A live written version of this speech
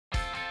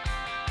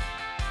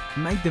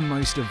Make the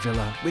most of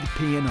Vila with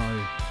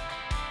P&O.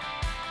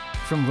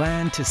 From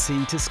land to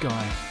sea to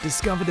sky,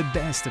 discover the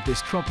best of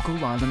this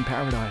tropical island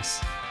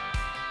paradise.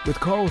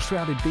 With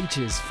coral-shrouded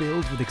beaches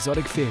filled with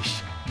exotic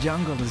fish,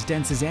 jungle as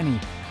dense as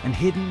any, and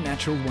hidden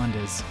natural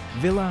wonders,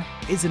 Vila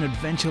is an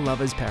adventure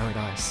lover's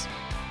paradise.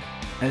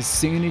 As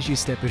soon as you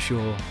step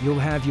ashore, you'll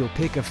have your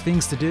pick of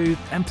things to do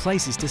and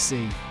places to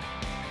see.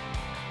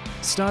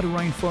 Start a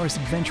rainforest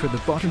adventure at the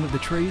bottom of the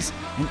trees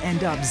and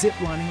end up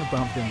ziplining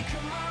above them.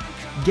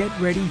 Get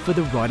ready for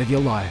the ride of your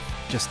life,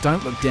 just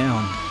don't look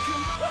down.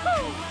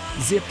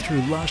 Zip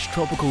through lush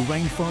tropical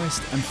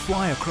rainforest and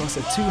fly across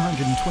a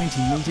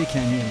 220-metre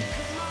canyon.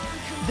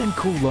 Then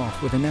cool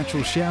off with a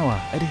natural shower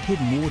at a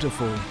hidden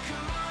waterfall.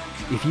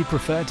 If you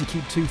prefer to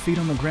keep 2 feet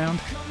on the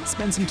ground,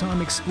 spend some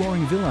time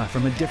exploring Vila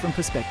from a different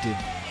perspective.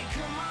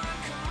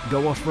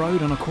 Go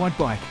off-road on a quad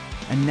bike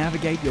and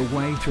navigate your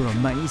way through a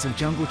maze of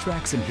jungle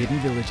tracks and hidden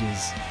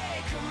villages.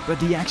 But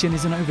the action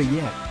isn't over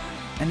yet.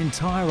 An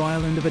entire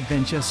island of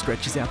adventure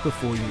stretches out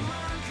before you.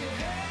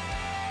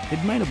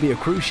 It may not be a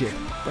cruise ship,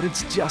 but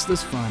it's just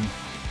as fun.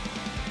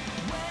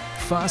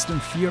 Fast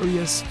and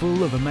furious,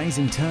 full of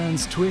amazing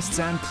turns, twists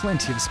and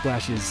plenty of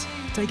splashes.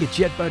 Take a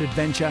jet boat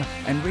adventure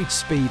and reach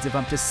speeds of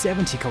up to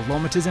 70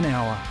 kilometers an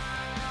hour.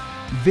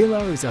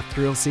 Vila is a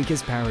thrill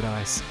seeker's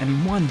paradise, and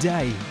in one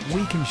day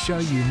we can show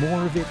you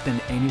more of it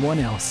than anyone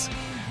else.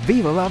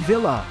 Viva la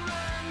Vila!